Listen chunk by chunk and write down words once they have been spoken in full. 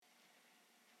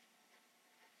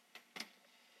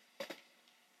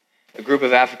A group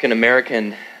of African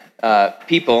American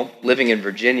people living in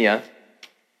Virginia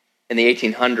in the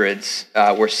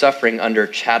 1800s were suffering under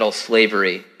chattel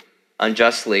slavery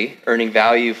unjustly, earning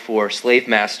value for slave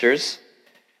masters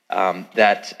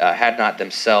that had not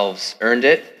themselves earned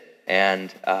it.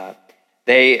 And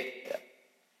they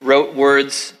wrote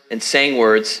words and sang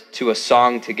words to a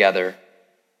song together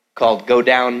called "Go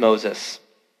Down, Moses."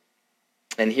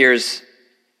 And here's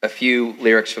a few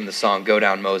lyrics from the song, "Go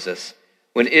Down, Moses."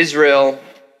 When Israel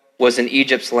was in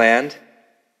Egypt's land,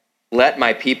 let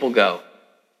my people go.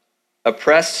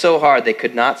 Oppressed so hard they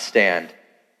could not stand,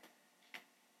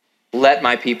 let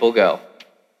my people go.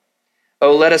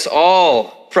 Oh, let us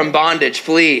all from bondage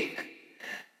flee.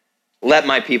 Let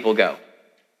my people go.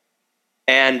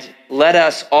 And let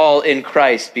us all in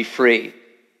Christ be free.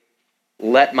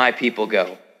 Let my people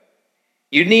go.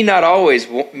 You need not always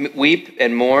weep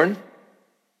and mourn.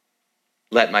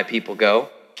 Let my people go.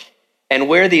 And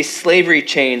wear these slavery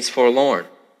chains forlorn.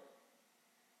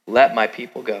 Let my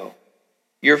people go.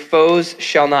 Your foes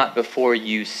shall not before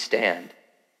you stand.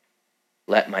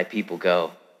 Let my people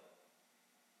go.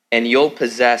 And you'll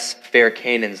possess fair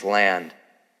Canaan's land.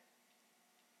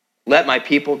 Let my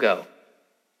people go.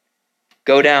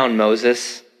 Go down,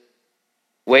 Moses,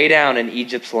 way down in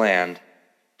Egypt's land.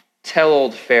 Tell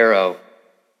old Pharaoh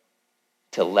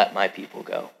to let my people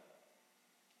go.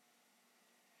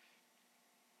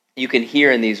 You can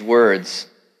hear in these words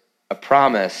a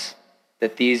promise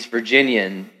that these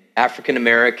Virginian,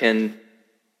 African-American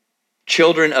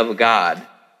children of God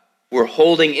were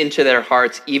holding into their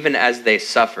hearts even as they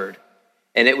suffered.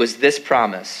 And it was this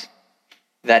promise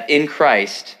that in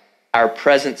Christ, our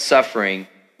present suffering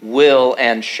will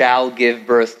and shall give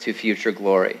birth to future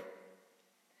glory.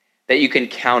 That you can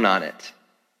count on it,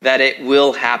 that it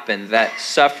will happen, that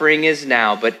suffering is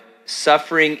now, but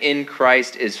suffering in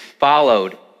Christ is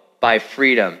followed by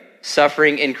freedom.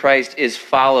 Suffering in Christ is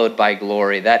followed by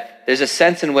glory. That there's a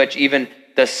sense in which even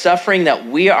the suffering that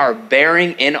we are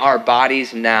bearing in our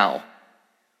bodies now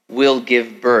will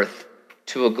give birth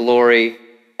to a glory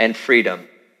and freedom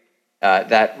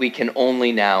that we can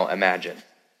only now imagine.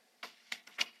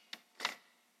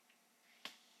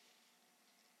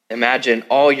 Imagine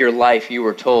all your life you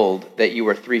were told that you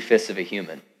were 3/5 of a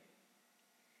human,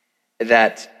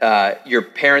 that your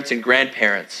parents and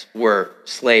grandparents were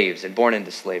slaves and born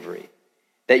into slavery,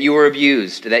 that you were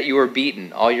abused, that you were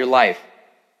beaten all your life,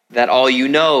 that all you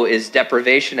know is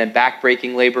deprivation and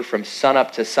backbreaking labor from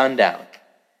sunup to sundown,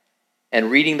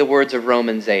 and reading the words of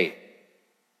Romans 8,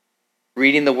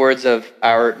 reading the words of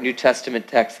our New Testament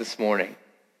text this morning,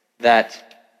 that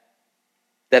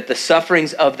the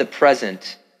sufferings of the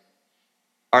present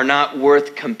are not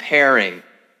worth comparing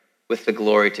with the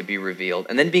glory to be revealed.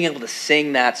 And then being able to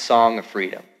sing that song of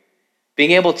freedom.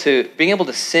 Being able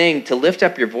to sing, to lift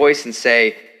up your voice and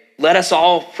say, let us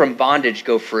all from bondage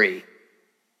go free.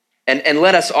 And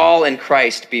let us all in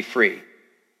Christ be free.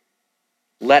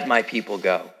 Let my people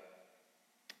go.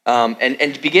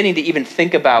 And beginning to even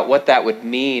think about what that would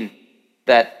mean,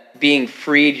 that being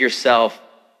freed yourself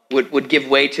would give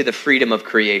way to the freedom of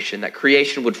creation, that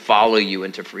creation would follow you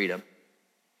into freedom.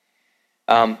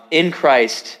 In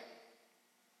Christ,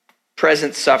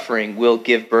 present suffering will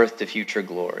give birth to future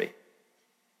glory.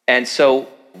 And so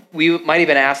we might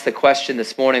even ask the question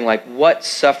this morning, like, what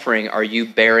suffering are you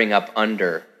bearing up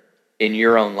under in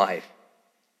your own life?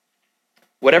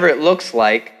 Whatever it looks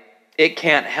like, it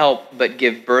can't help but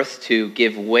give birth to,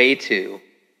 give way to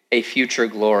a future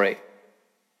glory.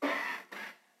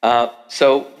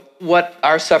 So what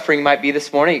our suffering might be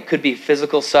this morning, it could be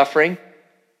physical suffering.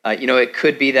 It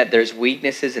could be that there's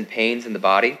weaknesses and pains in the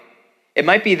body. It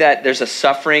might be that there's a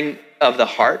suffering of the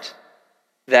heart,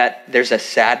 that there's a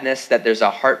sadness, that there's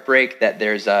a heartbreak, that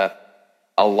there's a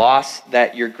loss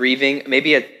that you're grieving,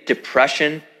 maybe a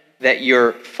depression that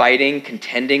you're fighting,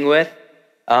 contending with.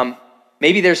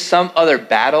 Maybe there's some other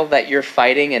battle that you're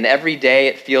fighting, and every day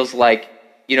it feels like,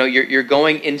 you're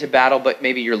going into battle, but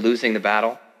maybe you're losing the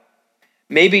battle.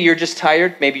 Maybe you're just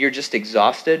tired, maybe you're just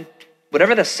exhausted.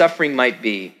 Whatever the suffering might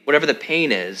be, whatever the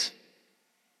pain is,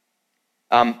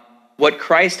 what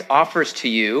Christ offers to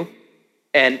you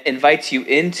and invites you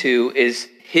into is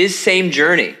his same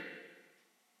journey.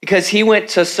 Because he went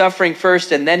to suffering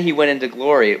first and then he went into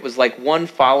glory. It was like one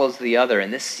follows the other in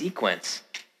this sequence.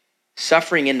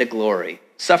 Suffering into glory,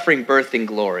 suffering birthing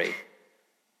glory,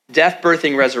 death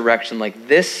birthing resurrection. Like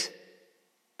this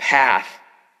path,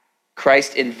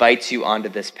 Christ invites you onto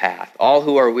this path. All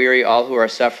who are weary, all who are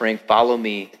suffering, follow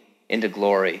me into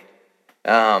glory.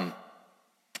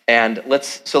 And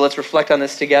let's reflect on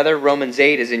this together. Romans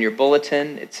 8 is in your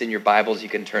bulletin. It's in your Bibles. You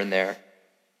can turn there.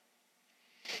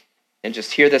 And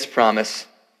just hear this promise.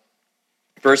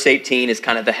 Verse 18 is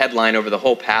kind of the headline over the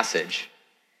whole passage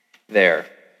there.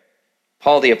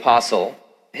 Paul the apostle,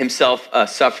 himself a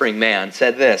suffering man,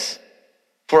 said this,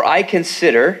 "For I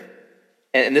consider,"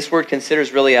 and this word consider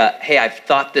is really hey, I've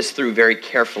thought this through very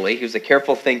carefully. He was a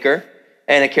careful thinker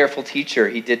and a careful teacher.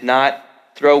 He did not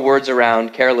throw words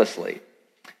around carelessly.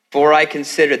 "For I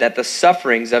consider that the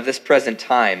sufferings of this present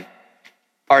time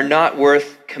are not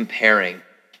worth comparing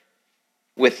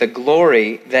with the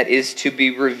glory that is to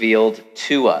be revealed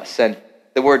to us." And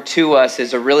the word "to us"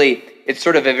 is it's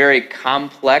sort of a very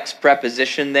complex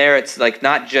preposition there. It's like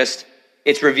not just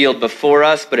it's revealed before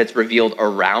us, but it's revealed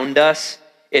around us.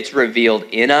 It's revealed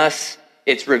in us.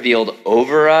 It's revealed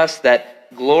over us.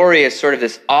 That glory is sort of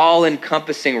this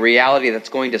all-encompassing reality that's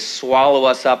going to swallow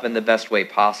us up in the best way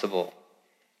possible.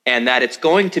 And that it's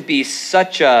going to be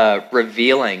such a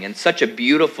revealing and such a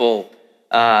beautiful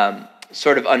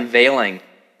sort of unveiling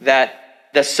that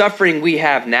the suffering we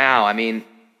have now,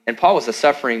 and Paul was a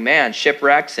suffering man,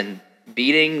 shipwrecks and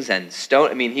beatings and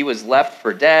stone. He was left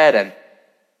for dead and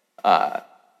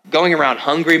going around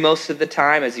hungry most of the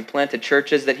time as he planted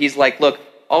churches, that he's like, look,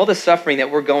 all the suffering that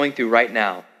we're going through right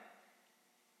now,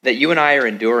 that you and I are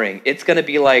enduring, it's going to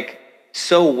be like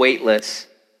so weightless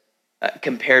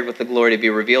compared with the glory to be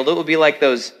revealed. It will be like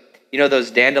those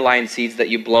dandelion seeds that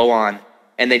you blow on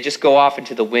and they just go off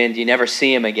into the wind. You never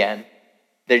see them again.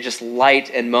 They're just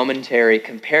light and momentary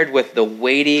compared with the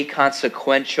weighty,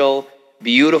 consequential,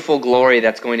 beautiful glory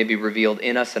that's going to be revealed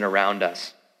in us and around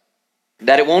us.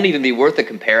 That it won't even be worth a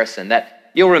comparison.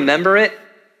 That you'll remember it,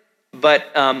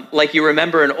 but like you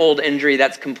remember an old injury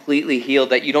that's completely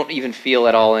healed that you don't even feel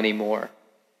at all anymore.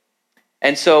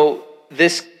 And so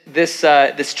this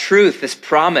truth, this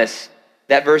promise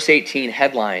that verse 18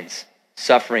 headlines,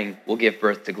 suffering will give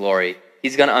birth to glory.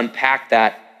 He's going to unpack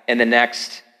that in the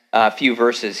next few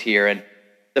verses here. And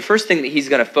the first thing that he's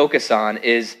going to focus on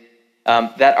is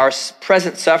that our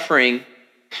present suffering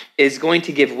is going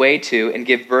to give way to and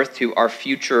give birth to our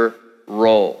future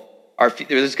role.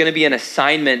 There's going to be an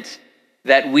assignment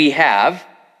that we have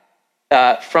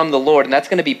from the Lord, and that's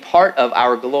going to be part of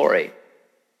our glory.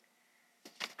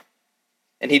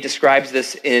 And he describes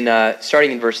this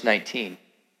starting in verse 19.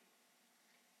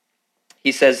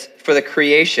 He says, "For the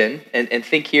creation," and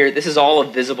think here, this is all a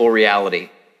visible reality.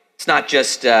 It's not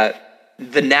just the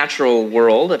natural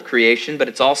world of creation, but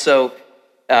it's also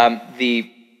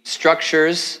the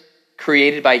structures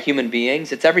created by human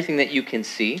beings. It's everything that you can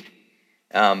see.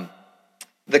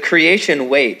 The creation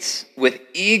waits with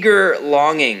eager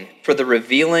longing for the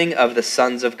revealing of the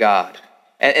sons of God.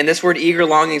 And this word eager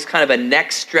longing is kind of a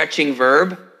neck-stretching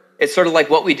verb. It's sort of like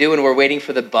what we do when we're waiting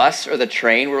for the bus or the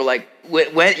train. We're like,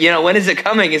 when is it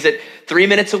coming? Is it 3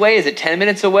 minutes away? Is it 10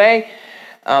 minutes away?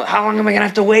 How long am I going to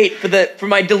have to wait for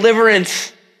my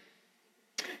deliverance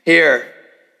here?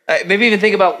 Maybe even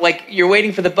think about like you're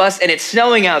waiting for the bus and it's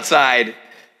snowing outside.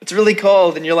 It's really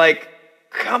cold and you're like,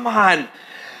 come on.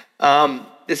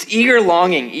 This eager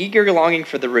longing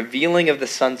for the revealing of the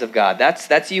sons of God.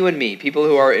 That's you and me, people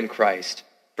who are in Christ.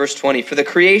 Verse 20, "For the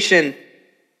creation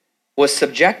was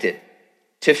subjected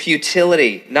to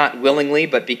futility, not willingly,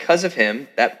 but because of him,"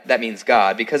 that means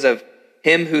God, "because of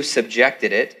him who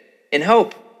subjected it, in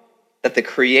hope that the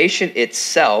creation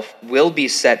itself will be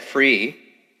set free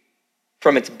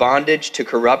from its bondage to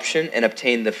corruption and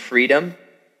obtain the freedom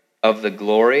of the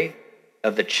glory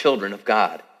of the children of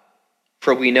God.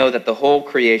 For we know that the whole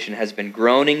creation has been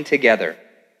groaning together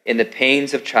in the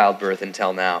pains of childbirth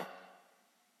until now."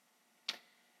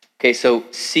 Okay, so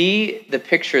see the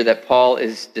picture that Paul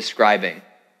is describing.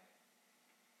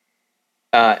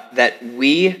 That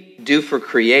we do for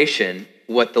creation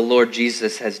what the Lord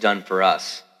Jesus has done for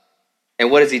us.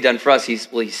 And what has he done for us? He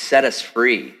set us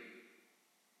free.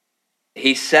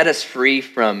 He set us free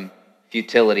from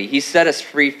futility. He set us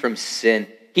free from sin.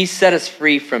 He set us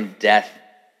free from death.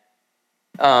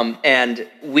 And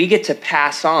we get to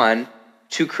pass on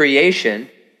to creation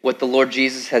what the Lord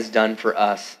Jesus has done for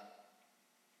us.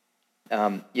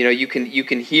 You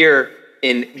can hear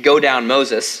in "Go Down,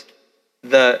 Moses"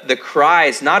 the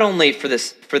cries not only for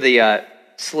the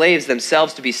slaves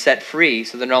themselves to be set free,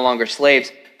 so they're no longer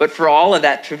slaves, but for all of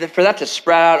that, for that to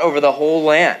spread out over the whole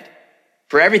land,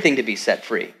 for everything to be set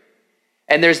free.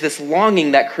 And there's this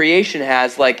longing that creation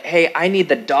has, like, hey, I need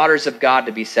the daughters of God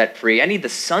to be set free. I need the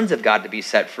sons of God to be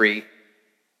set free,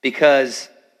 because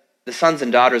the sons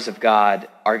and daughters of God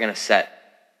are going to set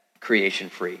creation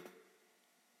free.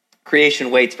 Creation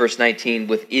waits, verse 19,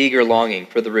 with eager longing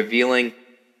for the revealing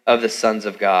of the sons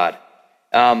of God.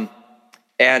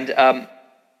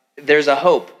 There's a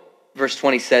hope. Verse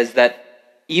 20 says that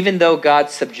even though God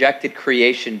subjected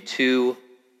creation to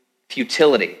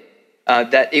futility,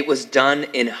 that it was done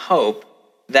in hope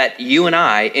that you and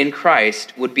I, in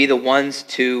Christ, would be the ones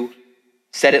to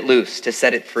set it loose, to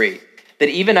set it free. That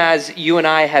even as you and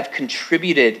I have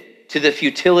contributed to the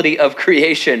futility of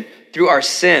creation through our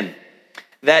sin,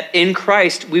 that in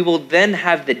Christ we will then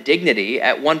have the dignity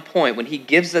at one point when he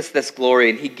gives us this glory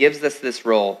and he gives us this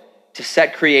role to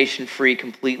set creation free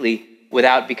completely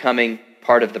without becoming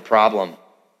part of the problem.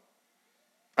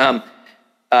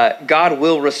 God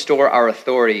will restore our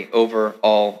authority over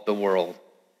all the world.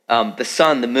 The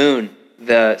sun, the moon,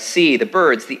 the sea, the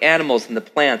birds, the animals, and the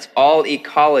plants, all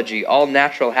ecology, all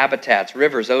natural habitats,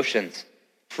 rivers, oceans,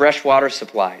 fresh water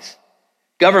supplies.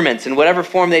 Governments, in whatever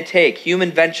form they take,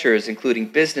 human ventures, including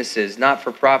businesses,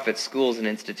 not-for-profit, schools, and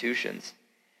institutions.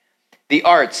 The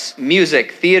arts,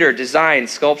 music, theater, design,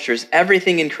 sculptures,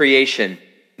 everything in creation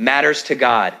matters to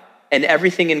God, and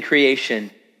everything in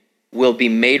creation will be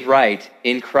made right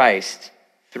in Christ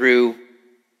through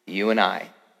you and I.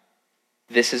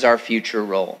 This is our future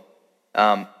role.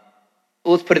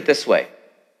 Let's put it this way.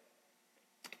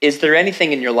 Is there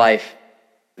anything in your life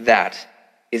that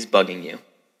is bugging you?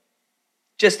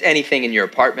 Just anything in your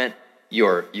apartment,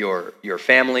 your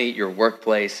family, your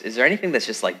workplace. Is there anything that's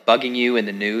just like bugging you in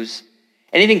the news?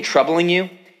 Anything troubling you?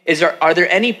 Are there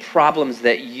any problems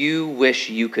that you wish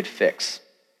you could fix?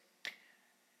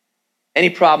 Any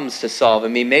problems to solve? I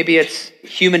mean, maybe it's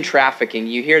human trafficking.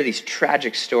 You hear these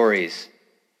tragic stories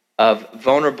of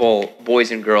vulnerable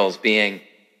boys and girls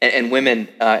and women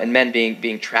and men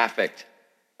being trafficked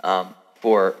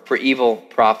for evil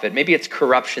profit. Maybe it's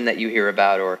corruption that you hear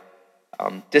about, or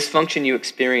dysfunction you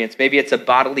experience. Maybe it's a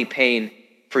bodily pain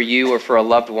for you or for a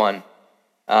loved one.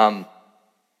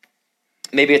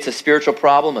 Maybe it's a spiritual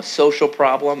problem, a social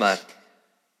problem, and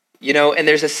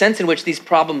there's a sense in which these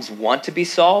problems want to be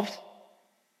solved.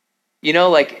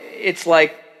 It's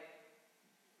like,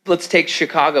 let's take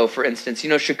Chicago, for instance.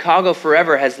 Chicago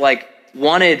forever has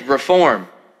wanted reform,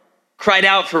 cried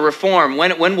out for reform.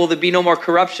 When will there be no more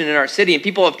corruption in our city? And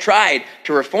people have tried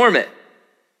to reform it.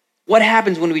 What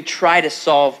happens when we try to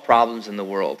solve problems in the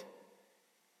world?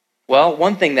 Well,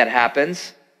 one thing that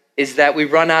happens is that we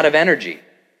run out of energy.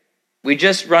 We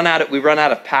run out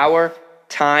of power,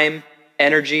 time,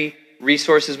 energy,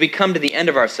 resources. We come to the end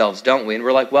of ourselves, don't we? And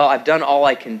we're like, well, I've done all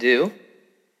I can do,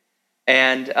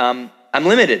 and I'm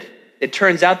limited. It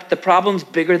turns out that the problem's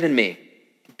bigger than me,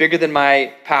 bigger than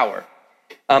my power.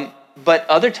 But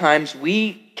other times,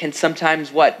 we can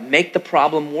sometimes, make the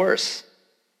problem worse.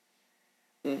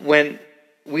 When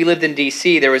we lived in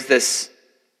D.C., there was this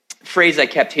phrase I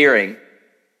kept hearing,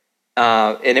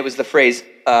 and it was the phrase,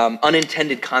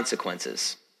 unintended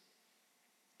consequences.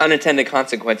 Unintended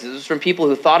consequences. It was from people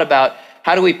who thought about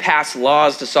how do we pass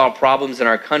laws to solve problems in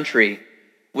our country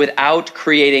without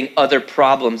creating other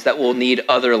problems that will need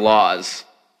other laws.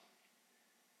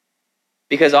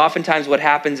 Because oftentimes what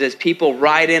happens is people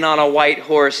ride in on a white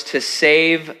horse to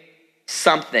save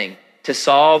something, to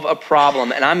solve a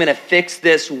problem, and I'm going to fix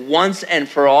this once and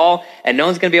for all, and no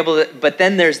one's going to be able to. But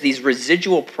then there's these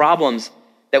residual problems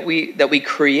that we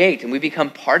create, and we become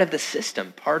part of the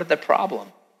system, part of the problem.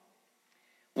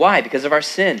 Why? Because of our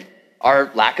sin,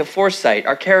 our lack of foresight,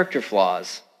 our character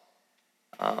flaws.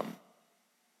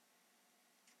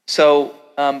 So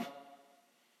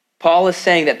Paul is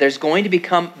saying that there's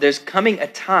coming a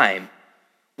time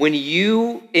when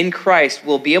you in Christ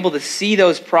will be able to see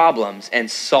those problems and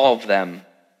solve them.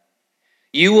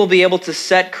 You will be able to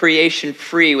set creation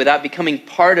free without becoming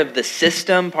part of the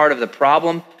system, part of the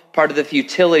problem, part of the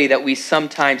futility that we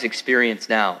sometimes experience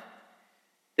now.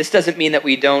 This doesn't mean that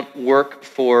we don't work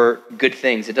for good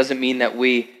things. It doesn't mean that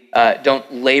we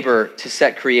don't labor to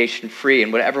set creation free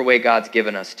in whatever way God's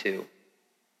given us to.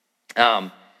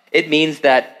 It means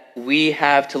that we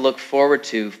have to look forward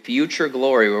to future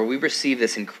glory where we receive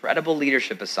this incredible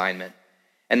leadership assignment.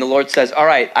 And the Lord says, all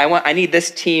right, I need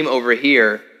this team over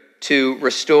here to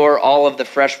restore all of the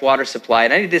fresh water supply.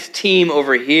 And I need this team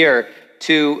over here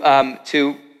to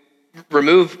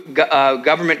remove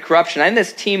government corruption. I need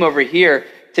this team over here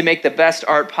to make the best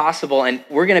art possible. And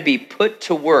we're going to be put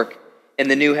to work in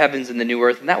the new heavens and the new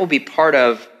earth. And that will be part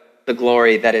of the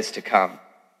glory that is to come.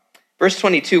 Verse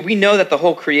 22, we know that the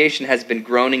whole creation has been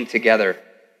groaning together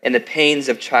in the pains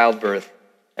of childbirth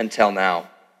until now.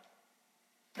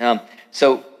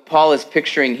 So Paul is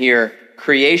picturing here,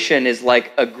 creation is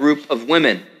like a group of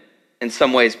women in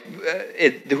some ways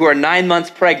who are 9 months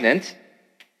pregnant,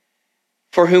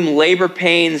 for whom labor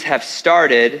pains have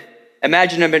started.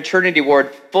 Imagine a maternity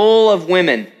ward full of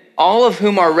women, all of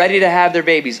whom are ready to have their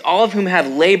babies, all of whom have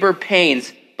labor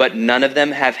pains, but none of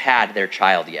them have had their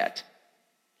child yet.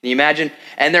 Can you imagine?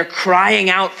 And they're crying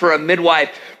out for a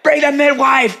midwife. Bring the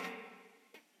midwife.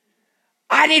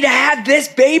 I need to have this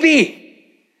baby.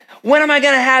 When am I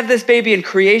going to have this baby? And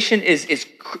creation is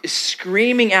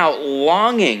screaming out,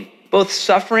 longing, both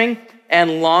suffering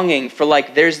and longing for,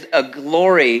 like, there's a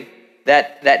glory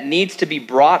that needs to be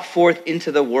brought forth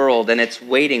into the world. And it's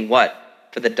waiting, what?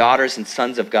 For the daughters and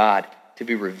sons of God to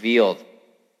be revealed.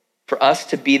 For us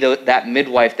to be that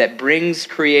midwife that brings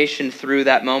creation through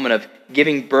that moment of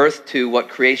giving birth to what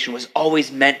creation was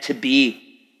always meant to be.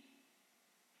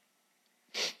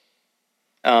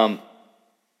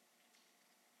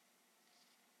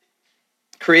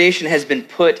 Creation has been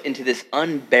put into this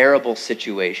unbearable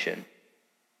situation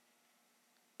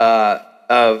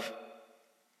of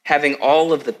having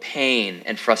all of the pain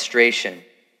and frustration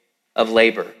of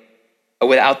labor,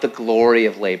 without the glory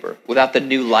of labor, without the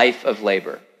new life of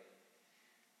labor.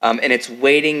 And it's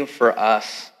waiting for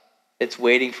us. It's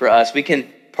waiting for us. We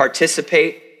can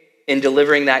participate in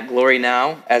delivering that glory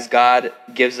now as God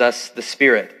gives us the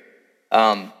Spirit.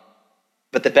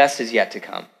 But the best is yet to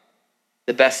come.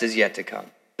 The best is yet to come.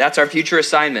 That's our future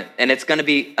assignment, and it's going to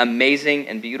be amazing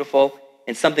and beautiful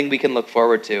and something we can look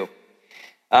forward to.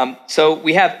 So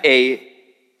we have a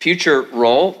future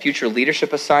role, future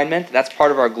leadership assignment. That's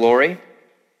part of our glory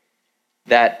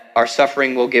that our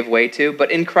suffering will give way to.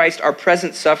 But in Christ, our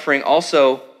present suffering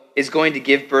also is going to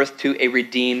give birth to a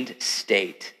redeemed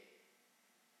state.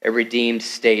 A redeemed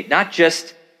state. Not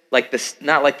just like the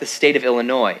state of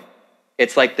Illinois.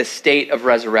 It's like the state of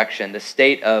resurrection, the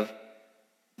state of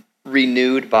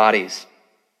renewed bodies.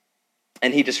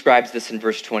 And he describes this in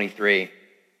verse 23.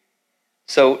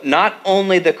 So not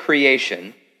only the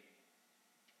creation,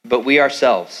 but we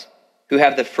ourselves, who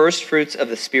have the first fruits of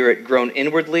the Spirit, grown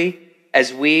inwardly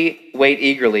as we wait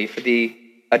eagerly for the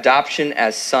adoption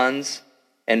as sons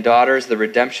and daughters, the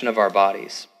redemption of our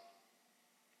bodies.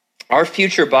 Our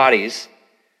future bodies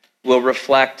will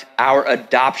reflect our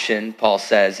adoption, Paul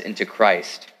says, into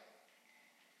Christ.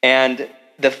 And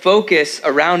the focus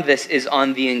around this is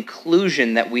on the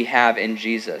inclusion that we have in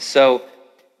Jesus. So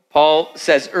Paul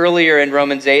says earlier in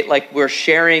Romans 8, like, we're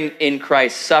sharing in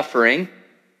Christ's suffering,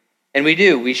 and we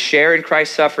do. We share in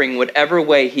Christ's suffering whatever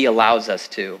way he allows us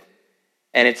to.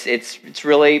 And it's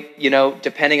really,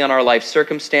 depending on our life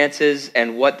circumstances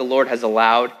and what the Lord has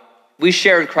allowed, we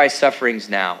share in Christ's sufferings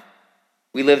now.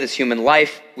 We live this human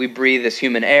life. We breathe this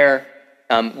human air.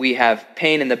 We have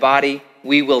pain in the body.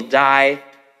 We will die.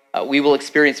 We will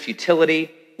experience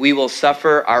futility. We will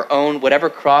suffer our own, whatever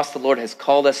cross the Lord has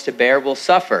called us to bear, we'll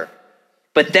suffer.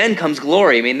 But then comes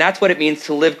glory. I mean, that's what it means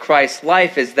to live Christ's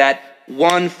life, is that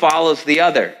one follows the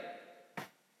other.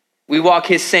 We walk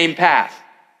his same path.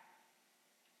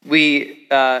 We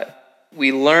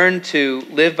learn to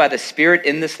live by the Spirit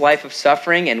in this life of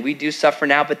suffering, and we do suffer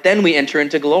now, but then we enter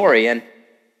into glory. And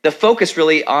the focus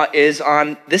really is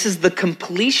on, this is the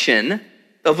completion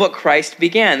of what Christ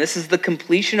began. This is the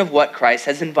completion of what Christ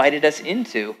has invited us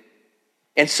into.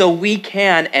 And so we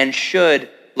can and should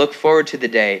look forward to the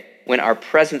day when our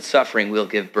present suffering will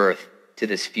give birth to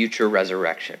this future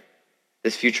resurrection.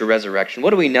 This future resurrection.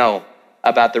 What do we know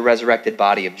about the resurrected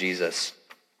body of Jesus?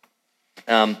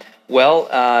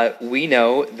 We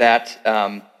know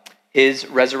that his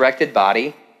resurrected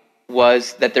body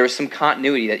was that there was some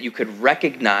continuity, that you could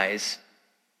recognize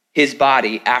his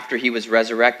body after he was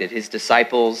resurrected. His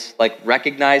disciples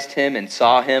recognized him and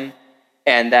saw him,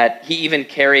 and that he even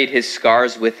carried his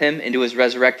scars with him into his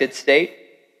resurrected state.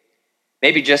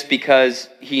 Maybe just because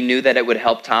he knew that it would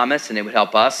help Thomas and it would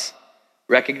help us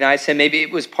recognize him. Maybe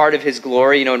it was part of his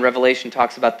glory. In Revelation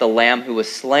talks about the Lamb who was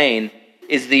slain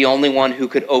is the only one who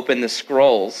could open the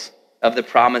scrolls of the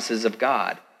promises of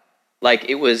God. Like,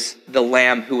 it was the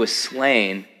Lamb who was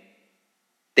slain.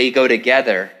 They go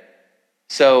together.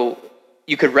 So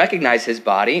you could recognize his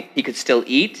body. He could still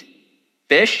eat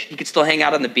fish. He could still hang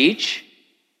out on the beach.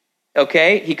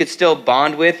 Okay? He could still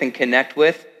bond with and connect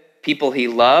with people he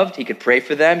loved. He could pray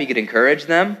for them. He could encourage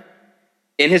them.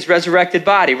 In his resurrected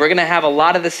body, we're going to have a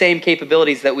lot of the same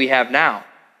capabilities that we have now.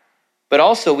 But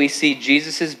also we see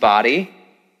Jesus's body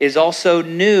is also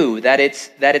new, that it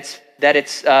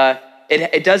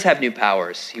does have new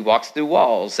powers. He walks through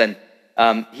walls, and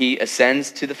he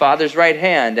ascends to the Father's right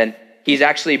hand, and he's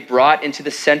actually brought into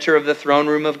the center of the throne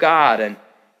room of God, and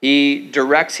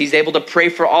he's able to pray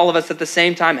for all of us at the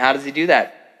same time. How does he do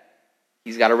that?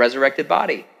 He's got a resurrected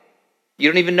body. You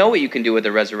don't even know what you can do with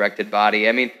a resurrected body.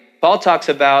 I mean, Paul talks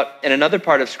about, in another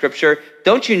part of Scripture,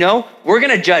 don't you know, we're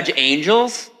going to judge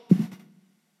angels?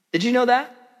 Did you know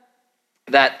that?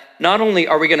 That not only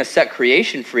are we going to set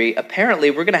creation free,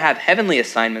 apparently we're going to have heavenly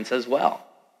assignments as well.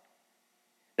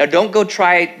 Now, don't go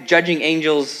try judging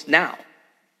angels now,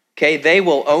 okay? They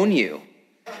will own you,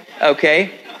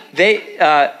 okay?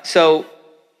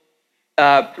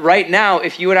 Right now,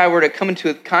 if you and I were to come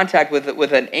into contact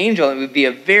with an angel, it would be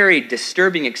a very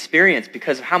disturbing experience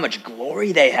because of how much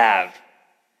glory they have.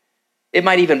 It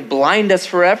might even blind us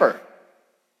forever.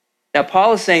 Now,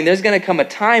 Paul is saying there's going to come a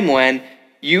time when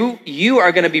you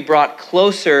are going to be brought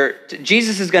closer.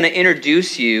 Jesus is going to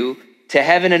introduce you to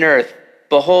heaven and earth.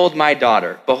 Behold my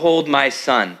daughter, behold my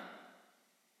son.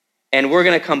 And we're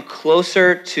going to come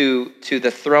closer to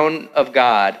the throne of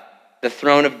God, the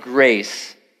throne of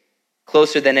grace,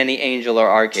 closer than any angel or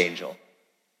archangel.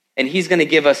 And he's going to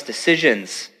give us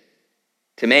decisions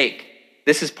to make.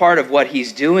 This is part of what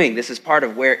he's doing. This is part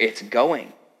of where it's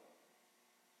going.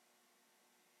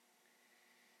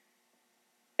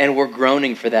 And we're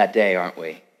groaning for that day, aren't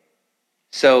we?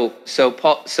 So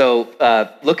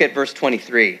look at verse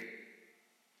 23.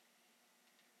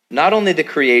 Not only the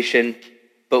creation,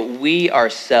 but we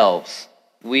ourselves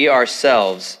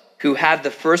who have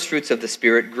the first fruits of the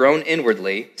Spirit groan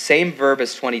inwardly, same verb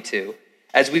as 22,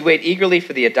 as we wait eagerly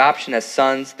for the adoption as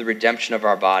sons, the redemption of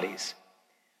our bodies.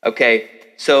 Okay,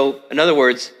 so in other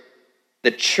words,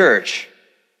 the church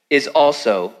is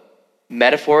also,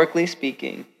 metaphorically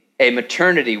speaking, a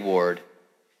maternity ward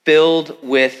filled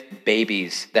with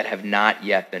babies that have not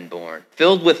yet been born,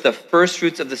 filled with the first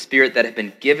fruits of the Spirit that have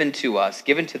been given to us,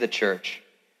 given to the church.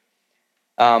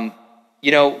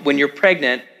 When you're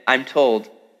pregnant, I'm told,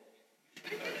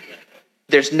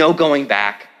 there's no going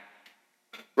back,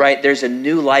 right? There's a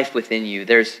new life within you.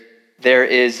 There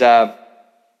is a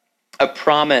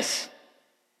promise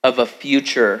of a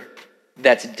future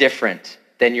that's different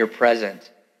than your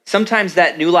present. Sometimes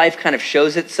that new life kind of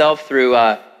shows itself through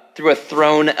a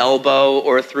thrown elbow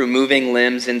or through moving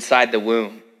limbs inside the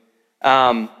womb.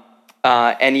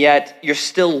 And yet you're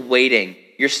still waiting.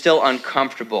 You're still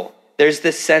uncomfortable. There's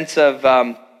this sense of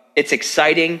it's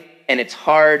exciting and it's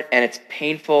hard and it's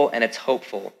painful and it's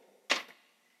hopeful.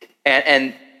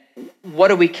 And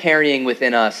what are we carrying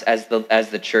within us as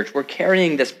the church? We're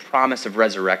carrying this promise of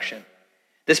resurrection.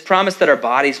 This promise that our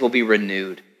bodies will be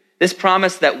renewed. This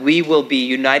promise that we will be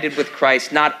united with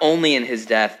Christ, not only in his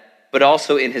death, but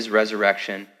also in his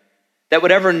resurrection. That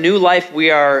whatever new life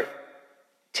we are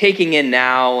taking in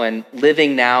now and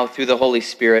living now through the Holy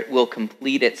Spirit will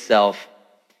complete itself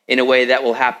in a way that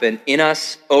will happen in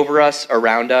us, over us,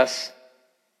 around us,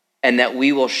 and that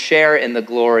we will share in the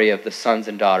glory of the sons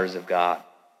and daughters of God.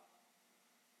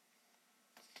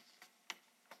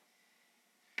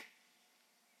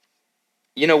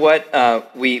 You know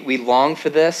what? We long for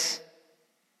this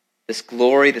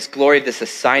glory of this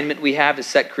assignment we have to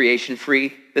set creation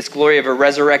free, this glory of a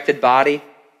resurrected body.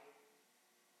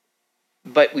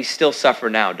 But we still suffer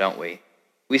now, don't we?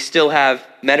 We still have,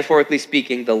 metaphorically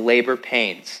speaking, the labor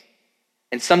pains.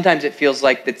 And sometimes it feels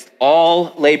like it's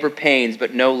all labor pains,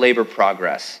 but no labor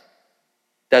progress,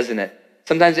 doesn't it?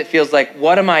 Sometimes it feels like,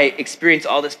 what am I experiencing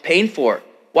all this pain for?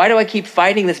 Why do I keep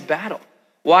fighting this battle?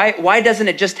 Why doesn't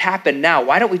it just happen now?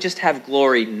 Why don't we just have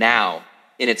glory now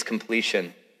in its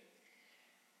completion?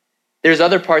 There's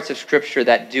other parts of Scripture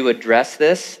that do address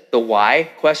this, the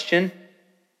why question.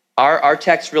 Our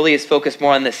text really is focused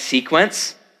more on the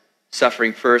sequence.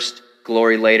 Suffering first,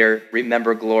 glory later.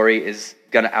 Remember, glory is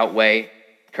going to outweigh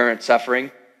current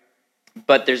suffering.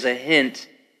 But there's a hint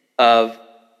of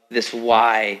this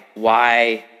why.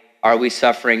 Why are we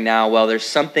suffering now? Well, there's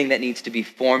something that needs to be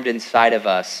formed inside of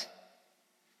us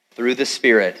through the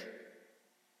Spirit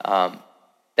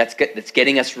that's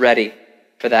getting us ready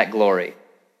for that glory.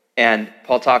 And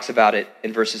Paul talks about it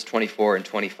in verses 24 and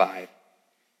 25.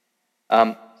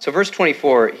 So verse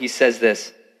 24, he says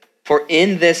this, "For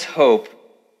in this hope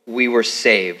we were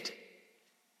saved."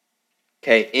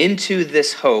 Okay, into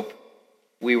this hope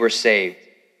we were saved.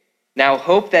 Now,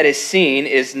 hope that is seen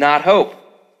is not hope.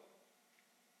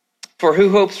 For who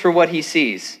hopes for what he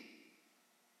sees?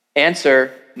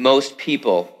 Answer, most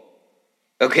people.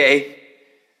 Okay?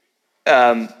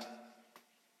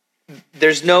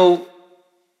 There's no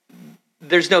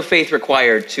faith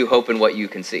required to hope in what you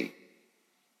can see.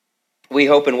 We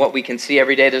hope in what we can see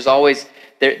every day. There's always,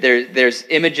 there's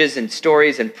images and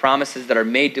stories and promises that are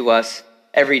made to us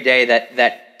every day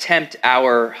that tempt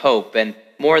our hope, and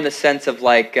more in the sense of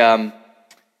like,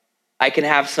 I can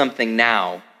have something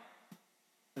now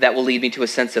that will lead me to a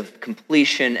sense of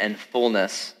completion and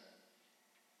fullness.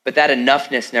 But that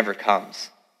enoughness never comes.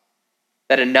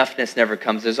 That enoughness never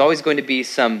comes. There's always going to be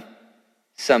some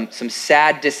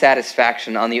sad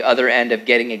dissatisfaction on the other end of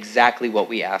getting exactly what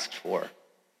we asked for.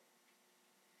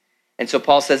 And so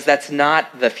Paul says that's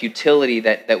not the futility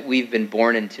that we've been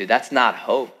born into. That's not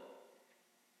hope.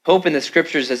 Hope in the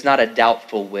scriptures is not a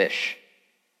doubtful wish.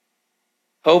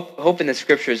 Hope in the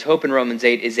scriptures, hope in Romans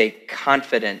 8 is a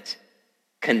confident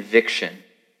conviction.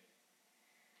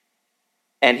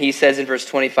 And he says in verse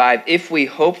 25, if we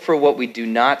hope for what we do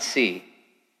not see,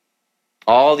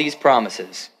 all these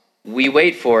promises, we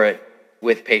wait for it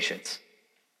with patience.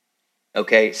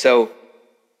 Okay, so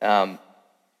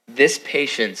this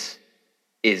patience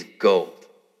is gold.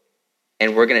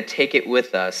 And we're going to take it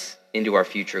with us into our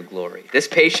future glory. This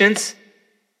patience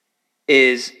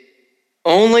is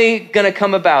only going to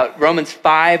come about. Romans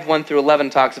 5, 1 through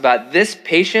 11 talks about this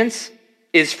patience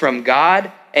is from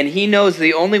God, and he knows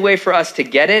the only way for us to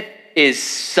get it is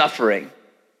suffering.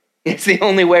 It's the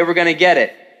only way we're going to get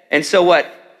it. And so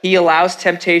what? He allows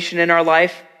temptation in our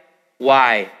life.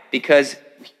 Why? Because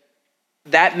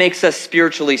that makes us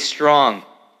spiritually strong.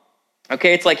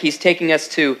 Okay, it's like he's taking us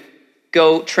to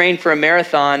go train for a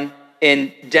marathon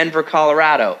in Denver,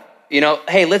 Colorado. You know,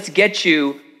 hey, let's get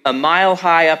you a mile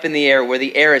high up in the air where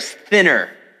the air is thinner.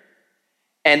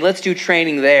 And let's do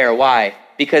training there. Why?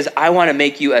 Because I want to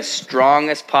make you as strong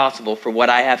as possible for what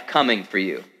I have coming for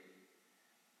you.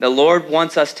 The Lord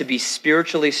wants us to be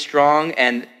spiritually strong,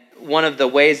 and one of the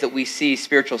ways that we see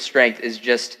spiritual strength is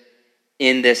just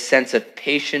in this sense of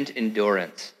patient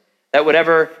endurance. That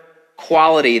whatever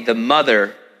quality the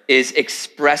mother is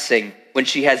expressing when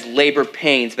she has labor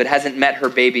pains but hasn't met her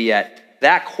baby yet,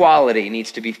 that quality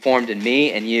needs to be formed in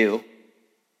me and you.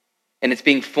 And it's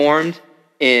being formed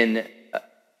in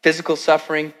physical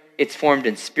suffering. It's formed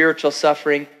in spiritual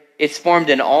suffering. It's formed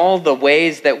in all the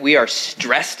ways that we are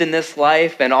stressed in this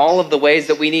life, and all of the ways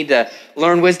that we need to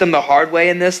learn wisdom the hard way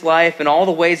in this life, and all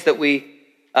the ways that we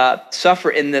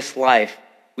suffer in this life.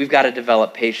 We've got to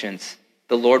develop patience.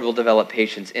 The Lord will develop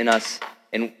patience in us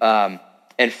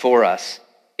and for us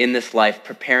in this life,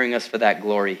 preparing us for that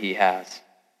glory he has.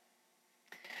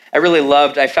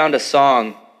 I found a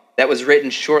song that was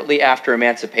written shortly after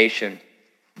emancipation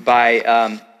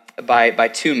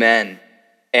by two men,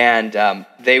 and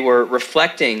they were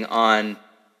reflecting on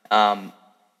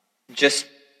just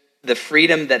the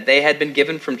freedom that they had been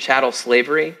given from chattel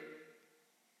slavery,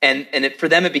 and for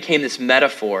them it became this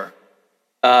metaphor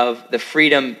of the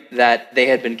freedom that they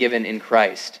had been given in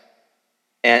Christ.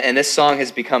 And this song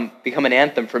has become an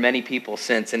anthem for many people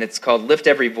since, and it's called Lift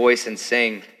Every Voice and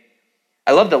Sing.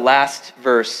 I love the last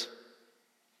verse,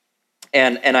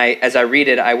 and as I read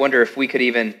it, I wonder if we could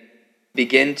even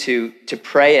begin to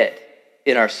pray it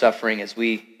in our suffering as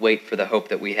we wait for the hope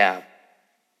that we have.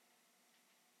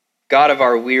 God of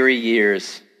our weary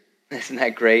years, isn't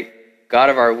that great? God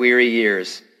of our weary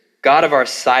years, God of our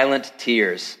silent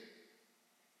tears,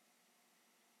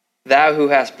 thou who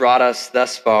hast brought us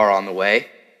thus far on the way,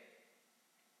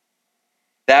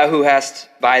 thou who hast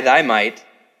by thy might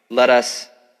led us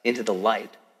into the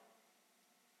light,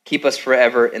 keep us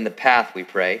forever in the path, we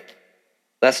pray,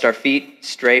 lest our feet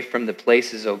stray from the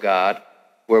places, O God,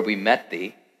 where we met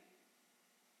thee,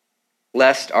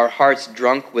 lest our hearts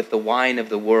drunk with the wine of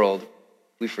the world,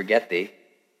 we forget thee.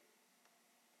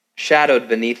 Shadowed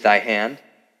beneath thy hand,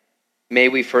 may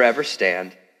we forever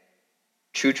stand,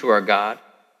 true to our God,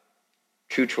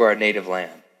 true to our native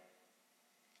land.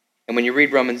 And when you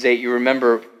read Romans 8, you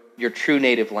remember your true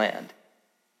native land,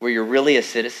 where you're really a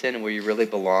citizen and where you really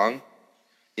belong.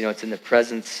 You know, it's in the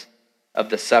presence of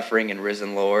the suffering and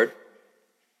risen Lord,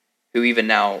 who even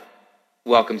now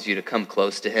welcomes you to come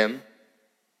close to him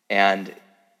and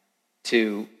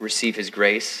to receive his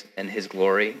grace and his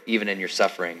glory, even in your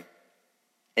suffering.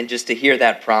 And just to hear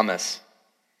that promise,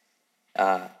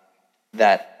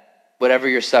 that whatever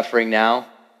you're suffering now,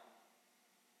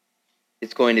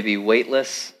 it's going to be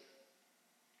weightless.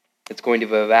 It's going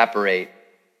to evaporate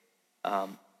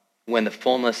when the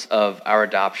fullness of our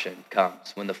adoption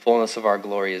comes, when the fullness of our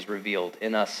glory is revealed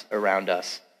in us, around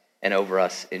us, and over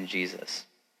us in Jesus.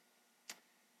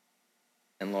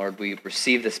 And Lord, we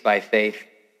receive this by faith.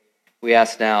 We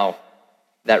ask now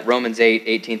that Romans 8,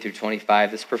 18 through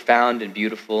 25, this profound and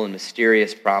beautiful and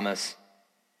mysterious promise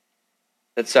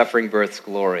that suffering births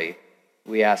glory,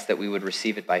 we ask that we would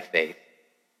receive it by faith.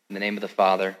 In the name of the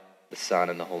Father, the Son,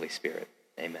 and the Holy Spirit.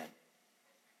 Amen.